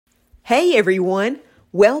Hey everyone,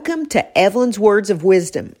 welcome to Evelyn's Words of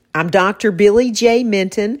Wisdom. I'm Dr. Billy J.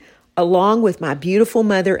 Minton, along with my beautiful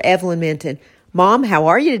mother, Evelyn Minton. Mom, how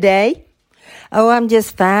are you today? Oh, I'm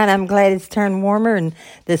just fine. I'm glad it's turned warmer and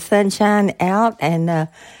the sunshine out, and I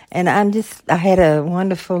had a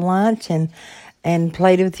wonderful lunch and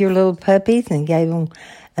played with your little puppies and gave them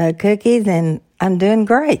cookies, and I'm doing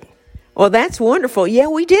great. Well, that's wonderful. Yeah,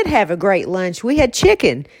 we did have a great lunch. We had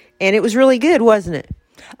chicken, and it was really good, wasn't it?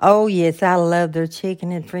 Oh, yes, I love their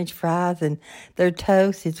chicken and French fries and their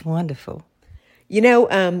toast. It's wonderful. You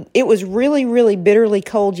know, it was really, really bitterly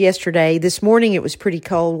cold yesterday. This morning it was pretty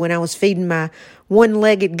cold when I was feeding my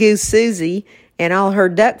one-legged goose, Susie, and all her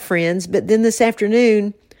duck friends. But then this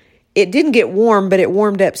afternoon, it didn't get warm, but it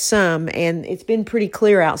warmed up some, and it's been pretty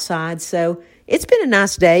clear outside. So it's been a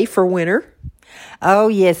nice day for winter. Oh,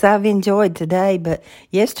 yes, I've enjoyed today, but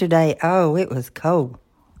yesterday, it was cold.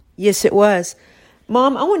 Yes, it was.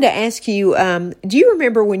 Mom, I wanted to ask you, do you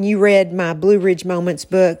remember when you read my Blue Ridge Moments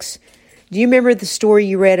books? Do you remember the story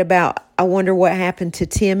you read about, I wonder what happened to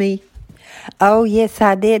Timmy? Oh, yes,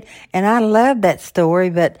 I did. And I loved that story,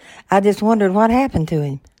 but I just wondered what happened to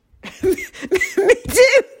him. Me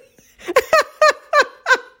too.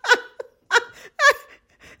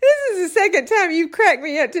 This is the second time you've cracked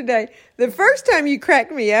me up today. The first time you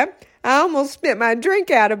cracked me up, I almost spit my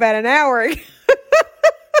drink out about an hour ago.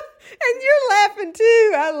 And you're laughing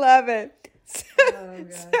too. I love it.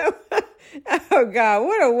 Oh, God,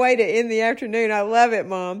 what a way to end the afternoon. I love it,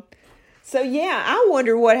 Mom. So, yeah, I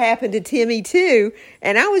wonder what happened to Timmy, too.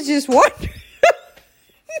 And I was just wondering.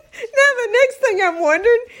 Now, the next thing I'm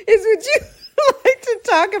wondering is, would you like to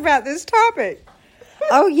talk about this topic?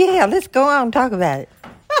 Oh, yeah, let's go on and talk about it.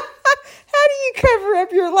 How do you cover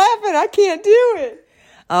up your laughing? I can't do it.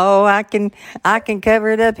 Oh, I can cover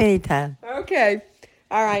it up anytime. Okay.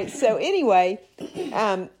 All right. So, anyway,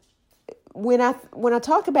 when I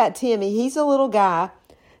talk about Timmy, he's a little guy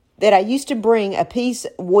that I used to bring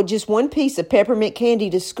just one piece of peppermint candy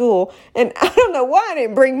to school. And I don't know why I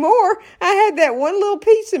didn't bring more. I had that one little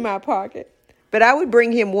piece in my pocket. But I would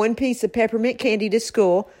bring him one piece of peppermint candy to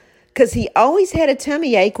school because he always had a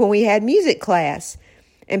tummy ache when we had music class.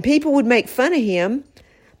 And people would make fun of him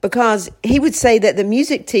because he would say that the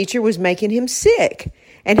music teacher was making him sick.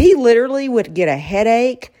 And he literally would get a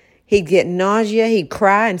headache. He'd get nausea, he'd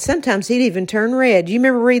cry, and sometimes he'd even turn red. Do you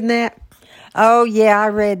remember reading that? Oh, yeah, I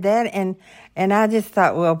read that, and I just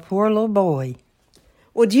thought, well, poor little boy.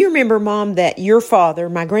 Well, do you remember, Mom, that your father,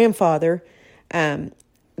 my grandfather,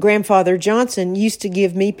 Grandfather Johnson, used to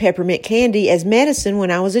give me peppermint candy as medicine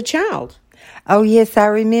when I was a child? Oh, yes, I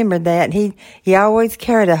remember that. He always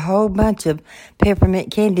carried a whole bunch of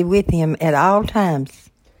peppermint candy with him at all times.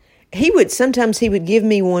 Sometimes he would give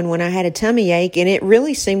me one when I had a tummy ache, and it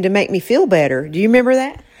really seemed to make me feel better. Do you remember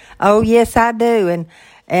that? Oh, yes, I do.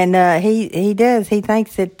 And he does. He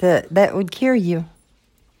thinks that that would cure you.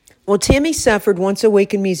 Well, Timmy suffered once a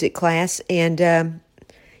week in music class, and,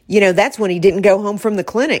 that's when he didn't go home from the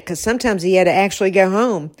clinic, because sometimes he had to actually go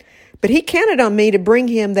home. But he counted on me to bring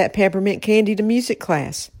him that peppermint candy to music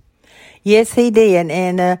class. Yes, he did,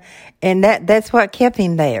 and that's what kept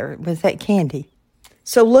him there, was that candy.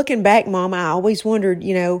 So looking back, Mom, I always wondered,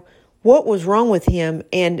 what was wrong with him?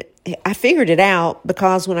 And I figured it out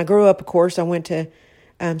because when I grew up, of course, I went to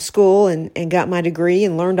school and got my degree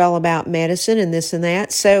and learned all about medicine and this and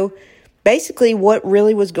that. So basically what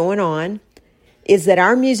really was going on is that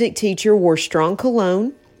our music teacher wore strong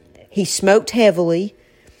cologne, he smoked heavily,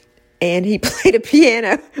 and he played a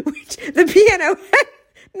piano, which the piano had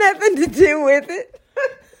nothing to do with it.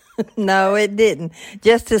 No, it didn't.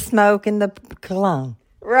 Just the smoke and the cologne.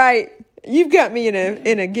 Right. You've got me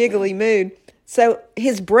in a giggly mood. So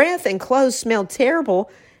his breath and clothes smelled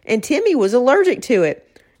terrible, and Timmy was allergic to it.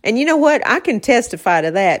 And you know what? I can testify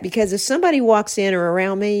to that because if somebody walks in or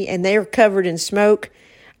around me and they're covered in smoke,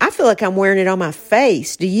 I feel like I'm wearing it on my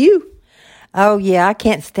face. Do you? Oh, yeah. I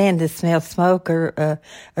can't stand to smell smoke or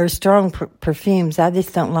strong perfumes. I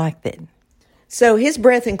just don't like that. So his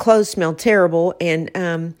breath and clothes smelled terrible,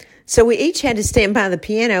 and so we each had to stand by the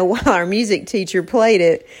piano while our music teacher played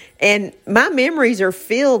it. And my memories are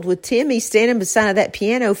filled with Timmy standing beside that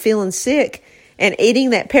piano feeling sick and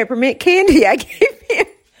eating that peppermint candy I gave him.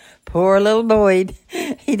 Poor little boy.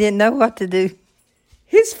 He didn't know what to do.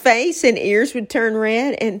 His face and ears would turn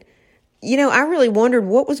red, and, I really wondered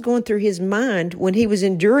what was going through his mind when he was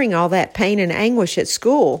enduring all that pain and anguish at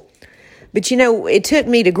school. But, it took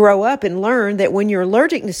me to grow up and learn that when you're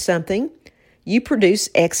allergic to something, you produce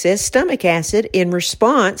excess stomach acid in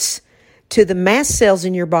response to the mast cells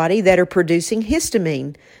in your body that are producing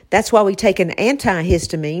histamine. That's why we take an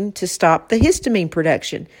antihistamine to stop the histamine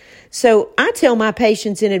production. So I tell my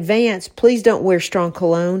patients in advance, please don't wear strong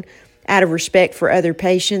cologne out of respect for other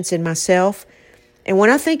patients and myself. And when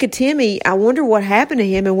I think of Timmy, I wonder what happened to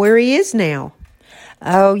him and where he is now.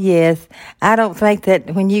 Oh, yes. I don't think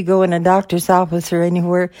that when you go in a doctor's office or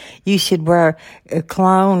anywhere, you should wear a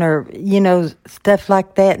cologne or, stuff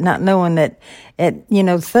like that, not knowing that,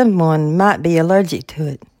 someone might be allergic to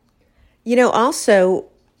it. Also,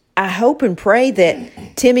 I hope and pray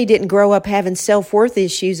that Timmy didn't grow up having self-worth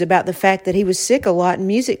issues about the fact that he was sick a lot in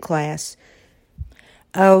music class.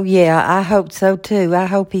 Oh, yeah, I hope so, too. I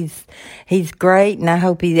hope he's great, and I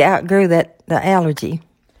hope he outgrew the allergy.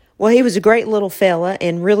 Well, he was a great little fella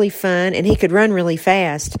and really fun, and he could run really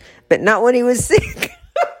fast, but not when he was sick.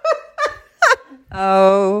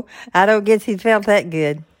 Oh, I don't guess he felt that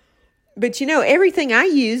good. But everything I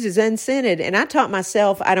use is unscented, and I taught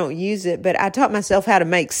myself, I don't use it, but I taught myself how to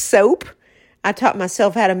make soap. I taught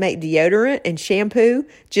myself how to make deodorant and shampoo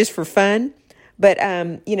just for fun. But,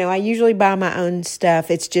 I usually buy my own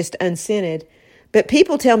stuff. It's just unscented. But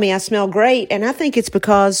people tell me I smell great, and I think it's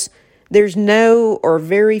because there's no or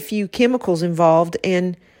very few chemicals involved,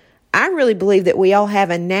 and I really believe that we all have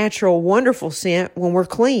a natural, wonderful scent when we're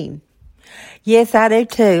clean. Yes, I do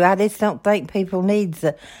too. I just don't think people needs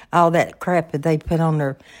all that crap that they put on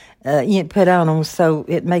them, so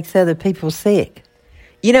it makes other people sick.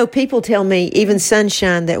 People tell me, even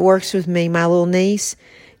Sunshine that works with me, my little niece,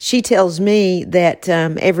 she tells me that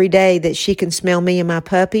every day that she can smell me and my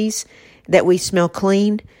puppies, that we smell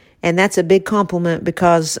clean. And that's a big compliment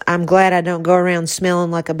because I'm glad I don't go around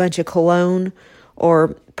smelling like a bunch of cologne or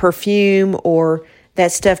perfume or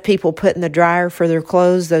that stuff people put in the dryer for their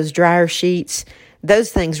clothes, those dryer sheets.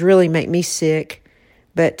 Those things really make me sick.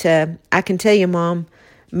 But I can tell you, Mom,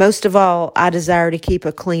 most of all, I desire to keep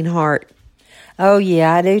a clean heart. Oh,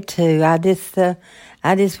 yeah, I do too. I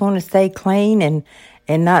just want to stay clean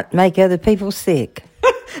and not make other people sick.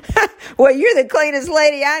 Well, you're the cleanest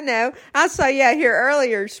lady I know. I saw you out here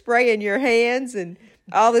earlier spraying your hands and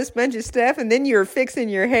all this bunch of stuff, and then you were fixing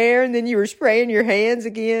your hair, and then you were spraying your hands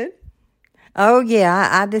again. Oh, yeah,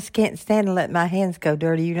 I just can't stand to let my hands go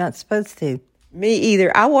dirty. You're not supposed to. Me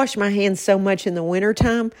either. I wash my hands so much in the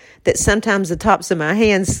wintertime that sometimes the tops of my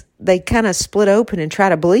hands, they kind of split open and try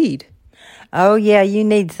to bleed. Oh, yeah, you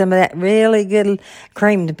need some of that really good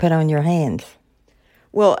cream to put on your hands.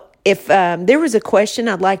 Well, if there was a question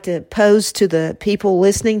I'd like to pose to the people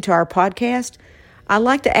listening to our podcast, I'd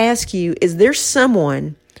like to ask you, is there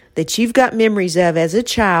someone that you've got memories of as a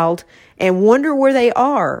child and wonder where they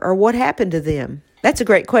are or what happened to them? That's a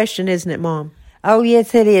great question, isn't it, Mom? Oh,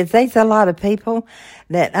 yes, it is. There's a lot of people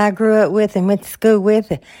that I grew up with and went to school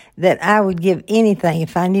with that I would give anything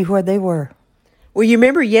if I knew where they were. Well, you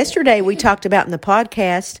remember yesterday we talked about in the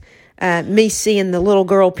podcast me seeing the little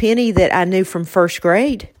girl Penny that I knew from first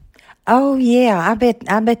grade. Oh, yeah, I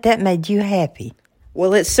bet that made you happy.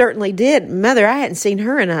 Well, it certainly did. Mother, I hadn't seen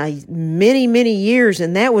her in many, many years,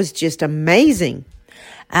 and that was just amazing.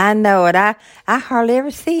 I know it. I hardly ever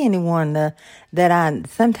see anyone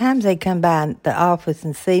sometimes they come by the office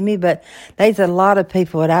and see me, but there's a lot of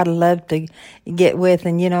people that I'd love to get with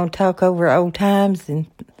and, talk over old times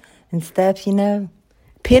and stuff,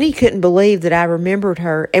 Penny couldn't believe that I remembered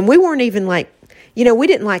her, and we weren't even we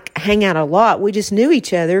didn't hang out a lot. We just knew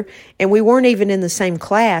each other, and we weren't even in the same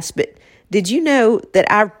class. But did you know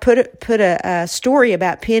that I put a story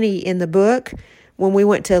about Penny in the book when we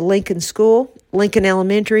went to Lincoln School, Lincoln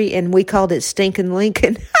Elementary, and we called it Stinkin'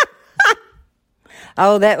 Lincoln?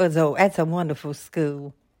 Oh, that's a wonderful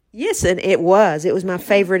school. Yes, and it was. It was my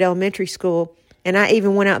favorite elementary school, and I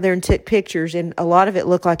even went out there and took pictures, and a lot of it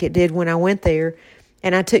looked like it did when I went there.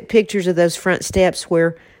 And I took pictures of those front steps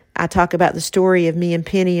where I talk about the story of me and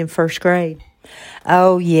Penny in first grade.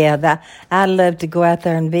 Oh, yeah. I love to go out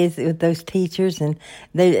there and visit with those teachers, and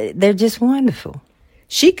they're just wonderful.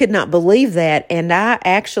 She could not believe that, and I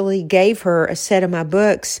actually gave her a set of my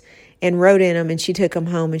books and wrote in them, and she took them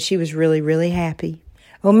home, and she was really, really happy.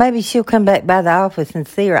 Well, maybe she'll come back by the office and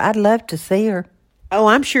see her. I'd love to see her. Oh,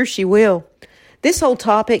 I'm sure she will. This whole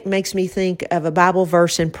topic makes me think of a Bible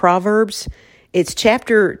verse in Proverbs. It's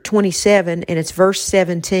chapter 27, and it's verse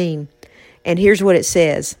 17. And here's what it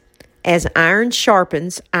says. As iron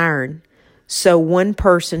sharpens iron, so one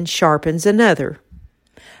person sharpens another.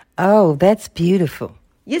 Oh, that's beautiful.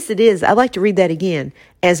 Yes, it is. I'd like to read that again.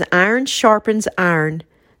 As iron sharpens iron,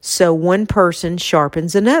 so one person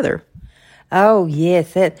sharpens another. Oh,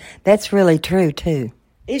 yes, that's really true, too.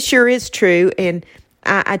 It sure is true, and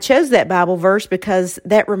I chose that Bible verse because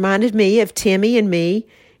that reminded me of Timmy and me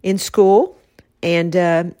in school and,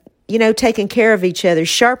 taking care of each other,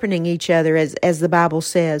 sharpening each other, as the Bible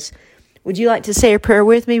says. Would you like to say a prayer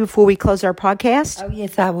with me before we close our podcast? Oh,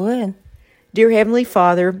 yes, I would. Dear Heavenly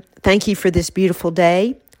Father, thank you for this beautiful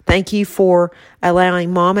day. Thank you for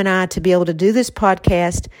allowing Mom and I to be able to do this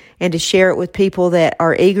podcast and to share it with people that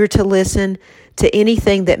are eager to listen to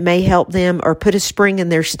anything that may help them or put a spring in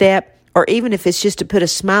their step, or even if it's just to put a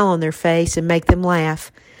smile on their face and make them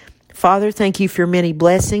laugh. Father, thank you for many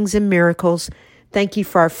blessings and miracles. Thank you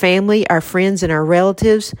for our family, our friends, and our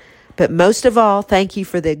relatives. But most of all, thank you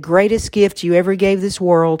for the greatest gift you ever gave this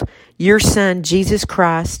world, your Son, Jesus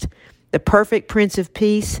Christ, the perfect Prince of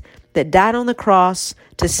Peace that died on the cross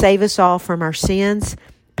to save us all from our sins,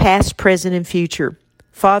 past, present, and future.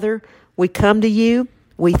 Father, we come to you,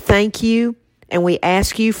 we thank you, and we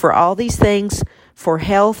ask you for all these things for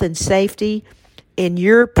health and safety in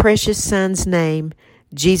your precious Son's name,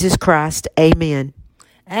 Jesus Christ. Amen.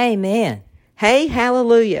 Amen. Hey,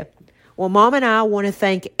 hallelujah. Well, Mom and I want to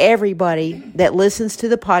thank everybody that listens to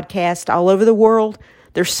the podcast all over the world.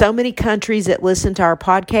 There's so many countries that listen to our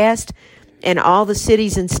podcast, and all the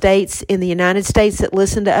cities and states in the United States that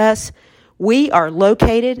listen to us. We are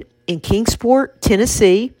located in Kingsport,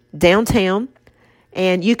 Tennessee, downtown,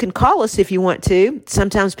 and you can call us if you want to.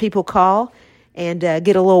 Sometimes people call and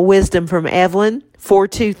get a little wisdom from Evelyn,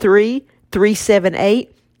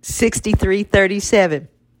 423-378-6337.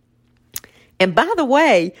 And by the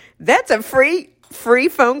way, that's a free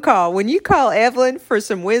phone call. When you call Evelyn for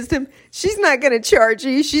some wisdom, she's not going to charge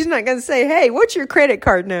you. She's not going to say, hey, what's your credit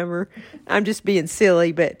card number? I'm just being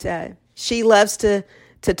silly, but she loves to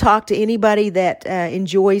talk to anybody that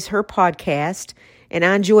enjoys her podcast, and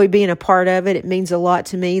I enjoy being a part of it. It means a lot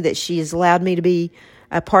to me that she has allowed me to be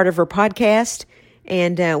a part of her podcast,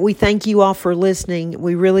 and we thank you all for listening.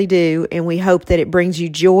 We really do, and we hope that it brings you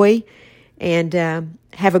joy, and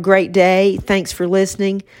have a great day. Thanks for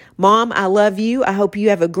listening. Mom, I love you. I hope you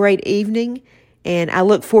have a great evening, and I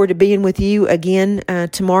look forward to being with you again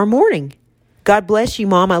tomorrow morning. God bless you,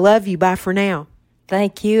 Mom. I love you. Bye for now.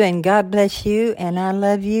 Thank you, and God bless you, and I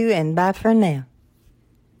love you, and bye for now.